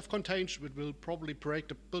longer self-contained, which will probably break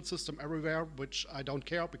the build system everywhere, which I don't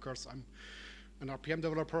care because I'm an RPM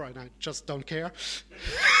developer and I just don't care.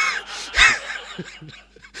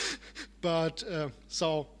 But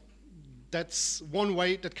so that's one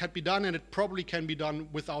way that can be done, and it probably can be done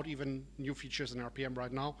without even new features in RPM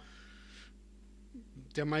right now.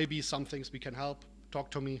 There may be some things we can help. Talk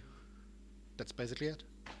to me. That's basically it.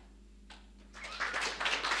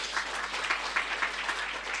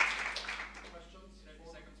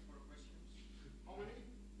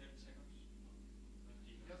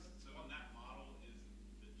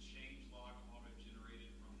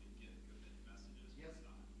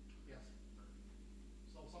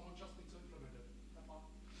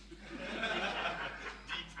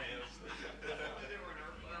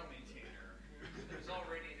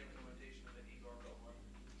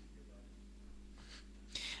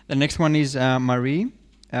 The next one is Marie,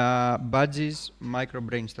 badges, micro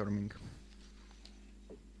brainstorming.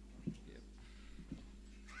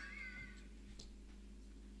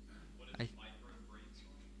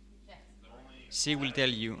 She will tell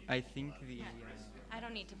you. I think the. I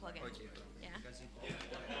don't need to plug in. Okay. Yeah.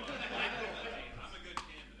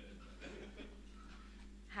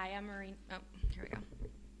 Hi, I'm Marie. Oh, here we go.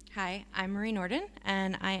 Hi, I'm Marie Norden,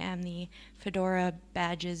 and I am the Fedora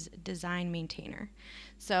Badges Design Maintainer.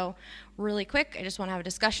 So really quick, I just want to have a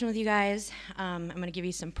discussion with you guys. I'm going to give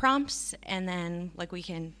you some prompts, and then we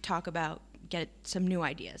can talk about, get some new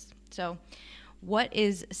ideas. So what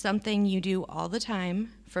is something you do all the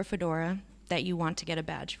time for Fedora that you want to get a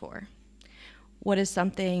badge for? What is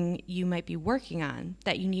something you might be working on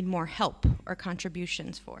that you need more help or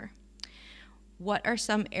contributions for? What are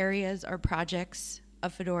some areas or projects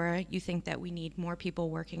of Fedora you think that we need more people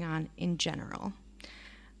working on in general?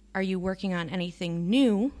 Are you working on anything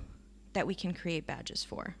new that we can create badges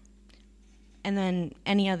for? And then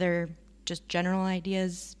any other just general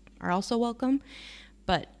ideas are also welcome,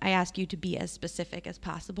 but I ask you to be as specific as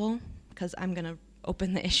possible because I'm going to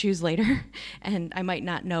open the issues later and I might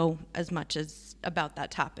not know as much as about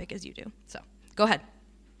that topic as you do. So go ahead.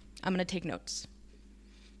 I'm going to take notes.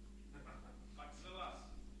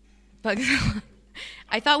 Bugzilla.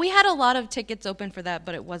 I thought we had a lot of tickets open for that,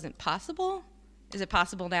 but it wasn't possible. Is it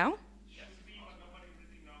possible now?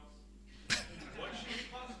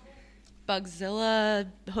 Bugzilla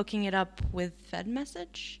hooking it up with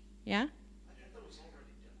FedMessage? Yeah?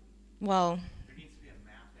 Well, There needs to be a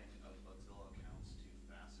mapping of Bugzilla accounts to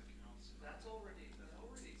FAS accounts. That already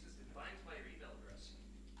existed. Binds by your email address.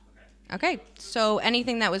 okay. So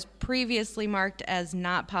anything that was previously marked as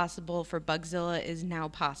not possible for Bugzilla is now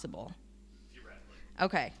possible. Theoretically.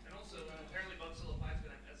 Okay. And also, apparently Bugzilla 5 is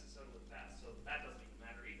going to have SSO with FAST, so that doesn't even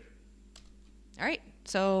matter either. All right.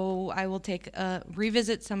 So I will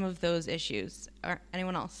revisit some of those issues.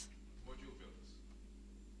 Anyone else? Module builders.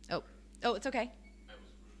 Oh, it's okay.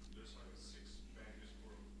 There's like 6 badges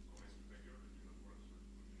for comments behavior that do not work, so it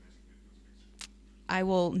would be nice to get those fixed. I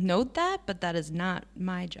will note that, but that is not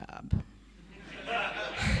my job.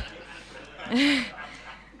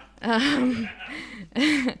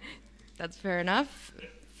 That's fair enough.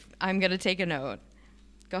 I'm going to take a note.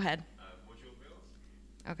 Go ahead. Module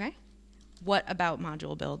builds. Okay. What about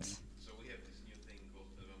module builds? So we have this new thing called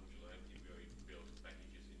Fedora modularity where we build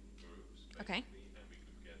packages in groups, Okay. basically, and we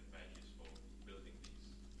could get badges for building these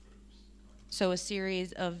groups. So a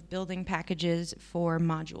series of building packages for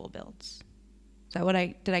module builds. Is that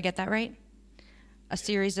did I get that right? A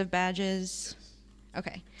series of badges? Yes.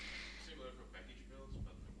 Okay. Similar for package builds,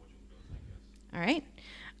 but for module builds, I guess. All right.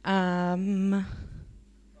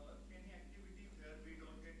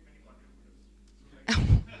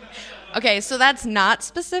 Okay, so that's not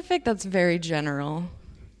specific. That's very general.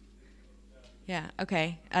 Yeah.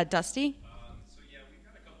 Okay. Dusty. So yeah, we've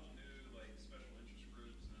got a couple new like special interest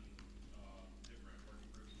groups and different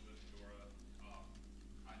working groups with Fedora.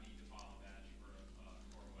 I need to file a badge for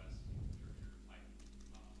CoreOS type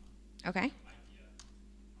Okay. idea.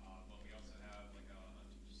 But we also have like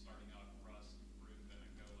starting up Rust group and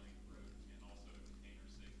a Golang group and also a container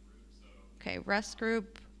sig group. So Okay. Rust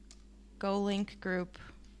group, GoLink group.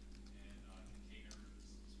 containers,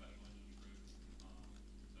 special interest groups. So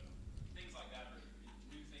things like that are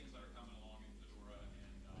new things that are coming along in Fedora and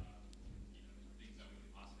things that we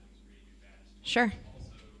could possibly create new badges for. Sure.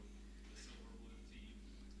 Also, the Silverblue team.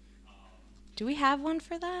 Do we have one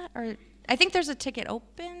for that? Or I think there's a ticket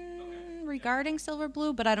open regarding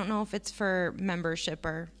Silverblue, but I don't know if it's for membership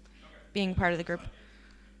or being part of the group.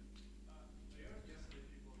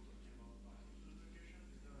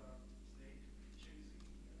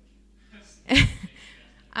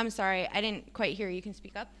 I'm sorry, I didn't quite hear you. You can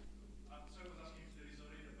speak up. So I was asking if there is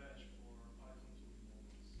already a badge for Python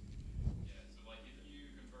 2 Yeah, so like if you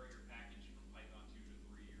convert your package from Python 2 to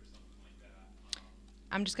 3 or something like that.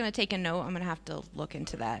 I'm just going to take a note. I'm going to have to look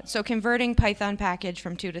into that. So converting Python package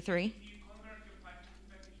from 2 to 3. If you convert your Python 2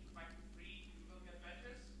 package to Python 3, you will get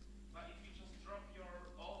badges. But if you just drop your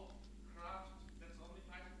old craft that's only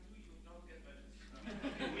Python 2, you don't get badges.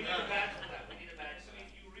 We need a badge for that. We need a badge. So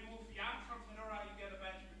if you remove Yam from Fedora, you get a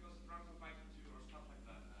badge because it runs on Python 2 or stuff like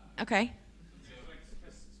that. Okay. Like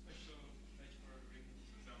special badge for every.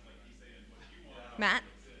 Sounds like he's saying what you want. Matt?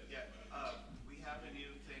 Yeah, we have a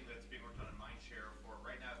new thing that's being worked on in Mindshare for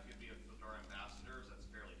right now. If you'd be a Fedora ambassadors, that's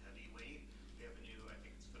fairly heavyweight. We have a new, I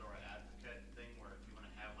think it's Fedora advocate thing where if you want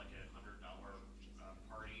to have like a $100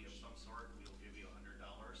 party of some sort, we will give you $100.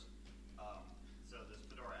 So this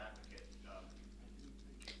Fedora advocate.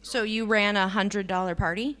 So you ran a $100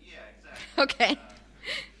 party? Yeah, exactly. Okay.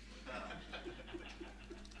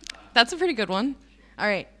 That's a pretty good one. All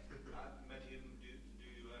right. Matthew, do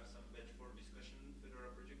you have some badge for discussion Fedora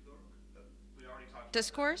project.org? We already talked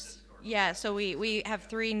Discourse? about Discourse. Yeah, so we have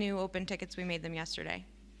 3 new open tickets. We made them yesterday.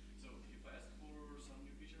 So if I ask for some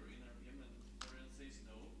new feature in RPM and Florian says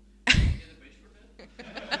no, can I get a badge for that?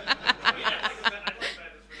 I'd like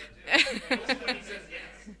badges for that too. Also when he says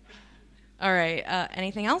yes. All right.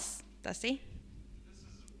 Anything else? Dusty? This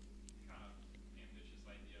is a kind of ambitious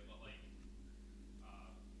idea, but like,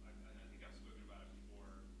 I think I've spoken about it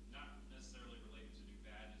before. Not necessarily related to new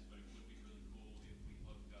badges, but it would be really cool if we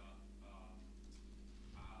looked up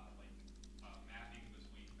mapping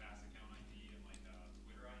between FAS account ID and like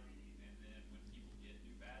Twitter ID, and then when people get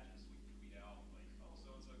new badges, we tweet out like, oh, so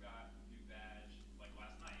and so got new badge. Like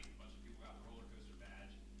last night, a bunch of people got the roller coaster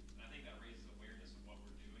badge, and I think that raises awareness of what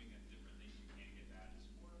we're doing and different things you can get badges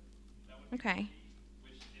for. That would be Okay. neat,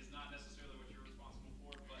 which is not necessarily what you're responsible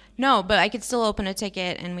for, but No, but I could still open a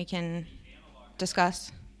ticket and we can the analog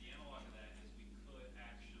discuss. the analog of that is we could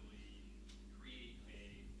actually create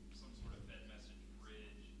some sort of Fed message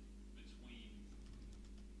bridge between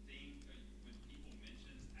when people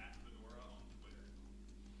mention at Fedora on Twitter.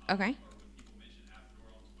 Okay. Or when people mention at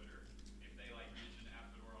Fedora on Twitter, if they like mention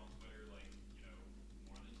at Fedora on Twitter like,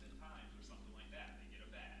 more than 10 times or something like that, they get a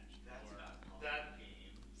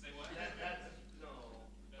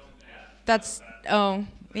That's, oh,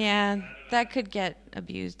 yeah, that could get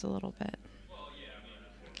abused a little bit.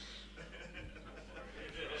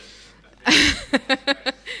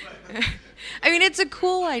 I mean, it's a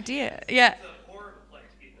cool idea. Yeah.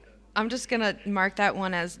 I'm just going to mark that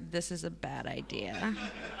one as this is a bad idea.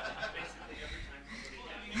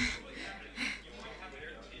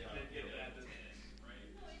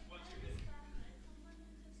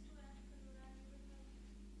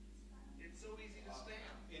 It's so easy to spam.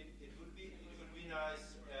 It would be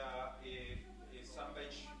nice if some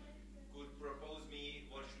batch could propose me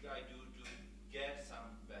what should I do to get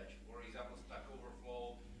some batch. For example, Stack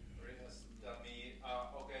Overflow tell me,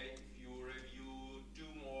 okay, if you review 2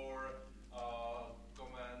 more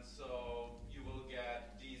commands, so you will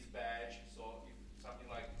get this badge. So if something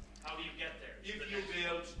like, How do you get there? if you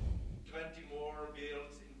build 20 more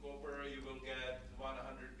builds in Copper, you will get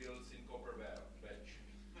 100 builds in Copper badge.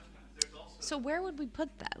 There's also So where would we put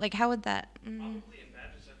that? Like, how would that? probably in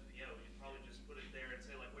badges FPO, you'd probably just put it there and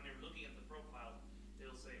say, like, when you're looking at the profile,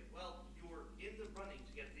 it'll say, well, you're in the running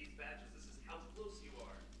to get these badges. This is how close you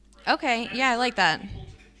are. Okay, yeah, I like that. People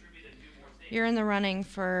to contribute and do more things. You're in the running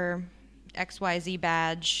for XYZ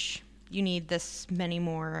badge. You need this many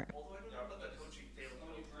more. Although I don't know about the coaching failed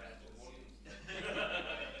code badges.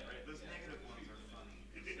 Those negative ones are funny.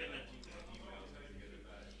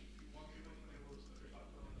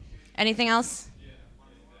 Anything else?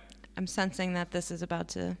 I'm sensing that this is about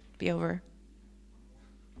to be over.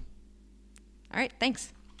 All right,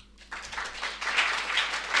 thanks.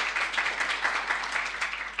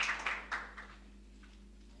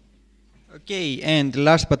 Okay, and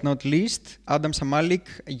last but not least, Adam Samalik.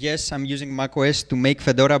 Yes, I'm using macOS to make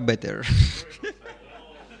Fedora better.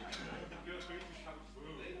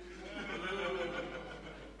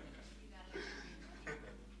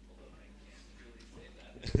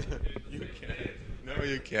 You can't. No,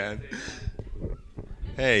 you can't.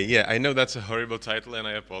 Hey, yeah, I know that's a horrible title, and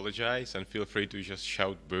I apologize. And feel free to just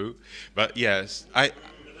shout "boo." But yes,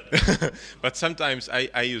 but sometimes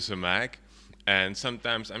I use a Mac, and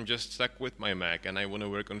sometimes I'm just stuck with my Mac, and I want to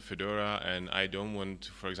work on Fedora, and I don't want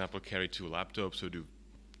to, for example, carry 2 laptops or do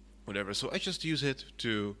whatever. So I just use it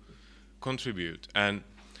to contribute. And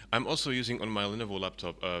I'm also using on my Lenovo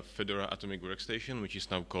laptop a Fedora Atomic Workstation, which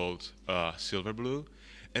is now called Silverblue.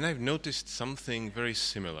 And I've noticed something very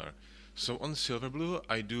similar. So on Silverblue,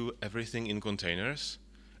 I do everything in containers.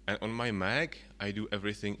 And on my Mac, I do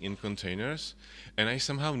everything in containers. And I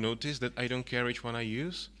somehow noticed that I don't care which one I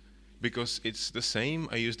use, because it's the same.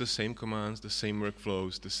 I use the same commands, the same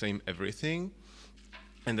workflows, the same everything.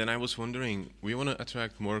 And then I was wondering, we want to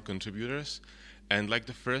attract more contributors. And like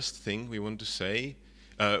the first thing we want to say,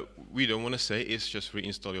 we don't want to say is just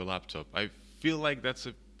reinstall your laptop. I feel like that's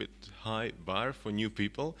a bit high bar for new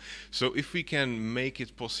people. So if we can make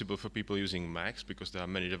it possible for people using Macs, because there are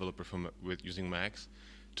many developers with using Macs,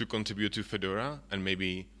 to contribute to Fedora and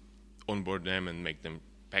maybe onboard them and make them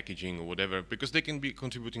packaging or whatever, because they can be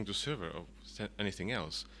contributing to server or anything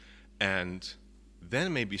else. And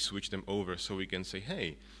then maybe switch them over so we can say,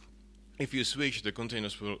 hey, if you switch, the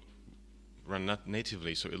containers will run not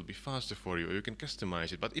natively, so it'll be faster for you, or you can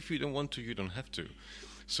customize it. But if you don't want to, you don't have to.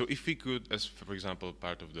 So if we could, as for example,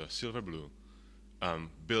 part of the Silverblue,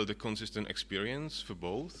 build a consistent experience for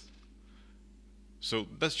both. So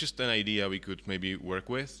that's just an idea we could maybe work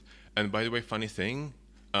with. And by the way, funny thing,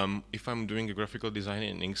 if I'm doing a graphical design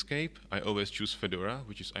in Inkscape, I always choose Fedora,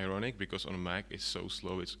 which is ironic because on Mac it's so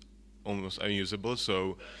slow, it's almost unusable.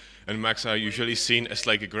 So, and Macs are usually seen as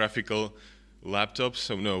like a graphical laptop.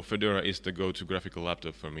 So no, Fedora is the go-to graphical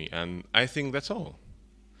laptop for me. And I think that's all.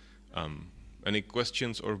 Any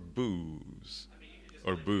questions or boos?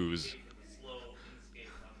 Or booze? Slow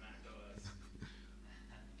Inkscape on macOS.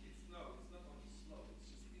 It's not only slow,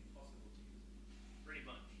 it's just impossible to use. Pretty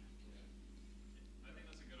much. I think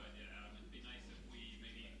that's a good idea, Adam. It'd be nice if we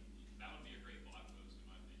maybe, that would be a great blog post, in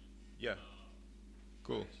my opinion. Yeah.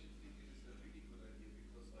 Cool. I actually think it is a really good idea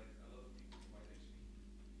because like a lot of people who might actually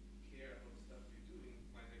care about stuff you're doing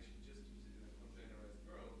might actually just use it in a containerized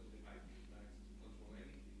world, and then I use Macs to control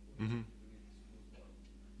anything. Mm-hmm. Smooth one.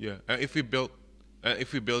 Yeah, if we build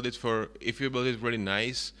it really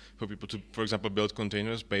nice for people to, for example, build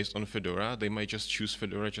containers based on Fedora, they might just choose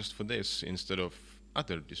Fedora just for this instead of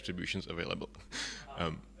other distributions available,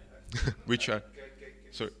 which are.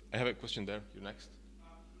 Sorry, I have a question there. You next. I'm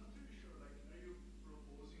not really sure. Like, are you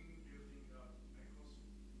proposing building a macOS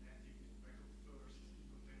native, macOS first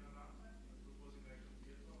container runtime? Are you proposing like a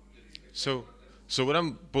build of So what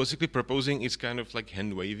I'm basically proposing is kind of like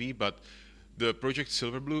hand wavy, but the project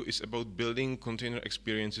Silverblue is about building container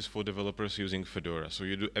experiences for developers using Fedora. So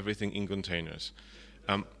you do everything in containers.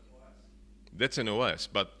 That's an OS,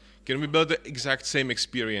 but can we build the exact same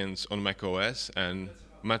experience on Mac OS and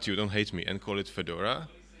Matthew, don't hate me, and call it Fedora?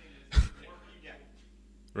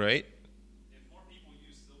 Right? If more people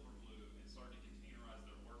use Silverblue and start to containerize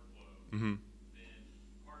their workflow, Mm-hmm. then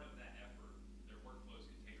part of that effort, their workflows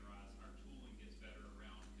containerized, our tooling gets better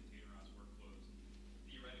around containerized workflows.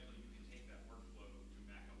 Theoretically, you can take that workflow to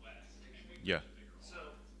Mac OS, and we can Yeah. configure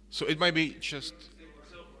all that. So it might be just.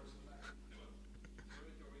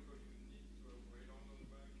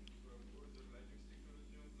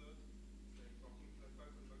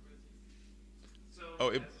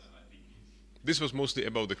 Oh, this was mostly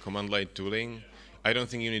about the command line tooling. I don't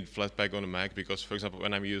think you need Flatpak on a Mac because, for example,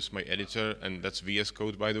 when I use my editor, and that's VS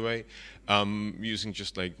Code, by the way, using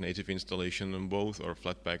just like native installation on both, or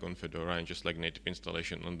Flatpak on Fedora, and just like native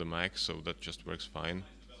installation on the Mac, so that just works fine.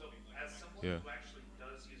 So as someone who actually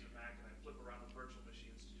does use a Mac and I flip around with virtual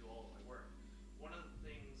machines to do all of my work, one of the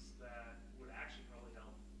things that would actually probably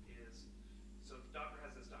help is, so Docker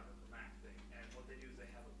has this Docker for Mac thing, and what they do is they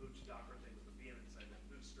have a boot Docker thing with a VM inside that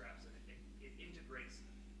bootstraps, and it integrates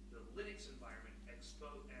the Linux environment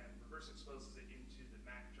and reverse exposes it into the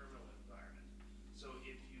Mac terminal environment. So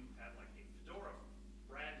if you had like a Fedora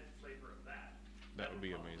branded flavor of that, that would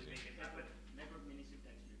be amazing. Make it happen. Network miniscript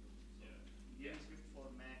actually too. So miniscript for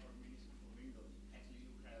Mac or miniscript for Windows, actually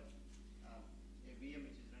you have a VM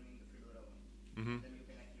which is running the Fedora one. Mm-hmm. Then you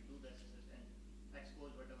can actually do the SSH and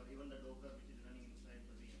expose whatever, even the Docker which is running inside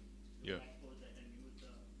the VM. You can expose that and use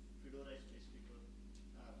the Fedora specific or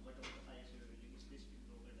whatever the ISO you're using, specific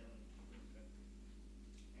Docker daemon to interact with.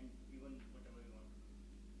 And even whatever you want.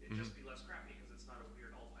 It'd just be less crappy because it's not a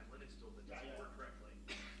weird Alpine Linux tool that doesn't work correctly.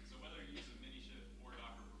 So whether you use a minishift or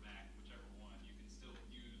Docker for Mac, whichever one, you can still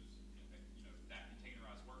use that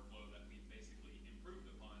containerized workflow that we basically improved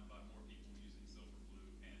upon by more people using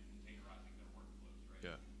Silverblue and containerizing their workflows, right?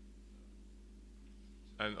 Yeah.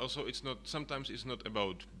 And also, sometimes it's not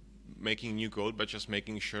about making new code, but just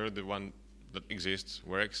making sure the one that exists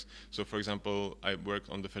works. So, for example, I worked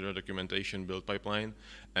on the Fedora documentation build pipeline,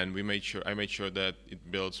 and I made sure that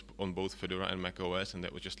it builds on both Fedora and Mac OS, and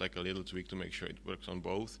that was just like a little tweak to make sure it works on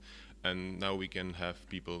both. And now we can have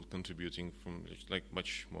people contributing from like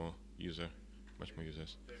much more users.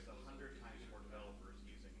 There's 100 times more developers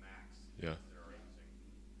using Macs than there are using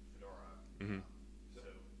Fedora. Mm-hmm. So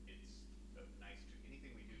it's nice to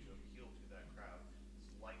anything we do to appeal to that crowd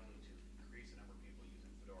is likely to increase the number of people using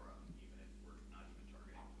Fedora, even if we're not even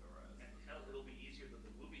targeting Fedora. And hell, it'll be easier than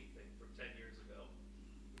the Woomy thing from 10 years ago.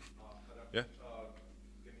 Yeah.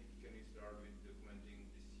 Can you start with documenting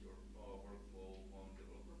your workflow on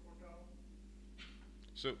developer portal?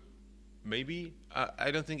 So maybe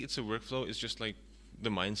I don't think it's a workflow. It's just like the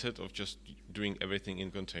mindset of just doing everything in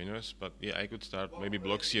containers. But yeah, I could start maybe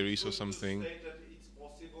block series or something. State that it's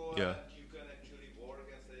possible yeah. And you can actually work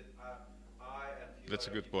and say, That's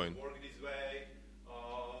a good point. Work this way,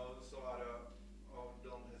 so other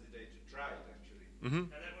don't hesitate to try it actually.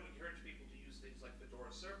 Mm-hmm. And that would encourage people to use things like Fedora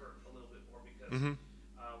Server a little bit more because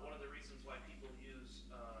one of the reasons why people use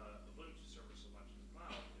Ubuntu Server so much in the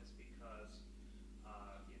cloud is because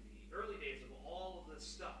in the early days of all of this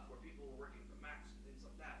stuff where people were working from Macs and things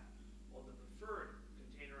like that, all the preferred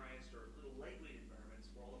containerized or little lightweight environments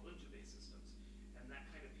were all Ubuntu-based systems. And that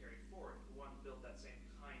kind of carried forward. If we want to build that same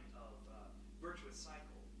kind of virtuous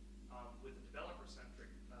cycle with a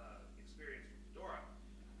developer-centric experience with Fedora,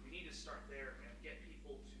 we need to start there and get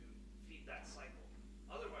people to feed that cycle.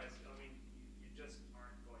 Otherwise, I mean, you just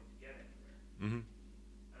aren't going to get anywhere. Mm-hmm.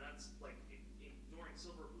 And that's like, ignoring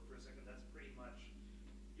Silverblue for a second, that's pretty much,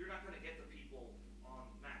 you're not going to get the people on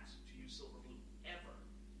Macs to use Silverblue ever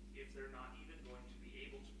if they're not even going to be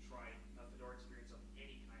able to try a Fedora experience of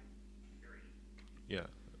any kind, period. Yeah,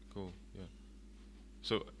 cool, yeah.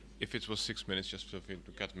 So if it was 6 minutes, just feel free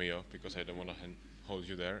to cut me off because I don't want to hold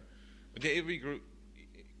you there. But yeah, it would be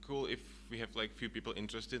cool if we have like few people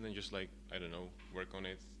interested and just like, I don't know, work on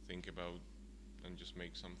it, think about, and just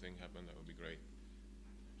make something happen. That would be great.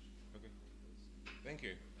 Okay. Thank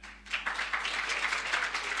you.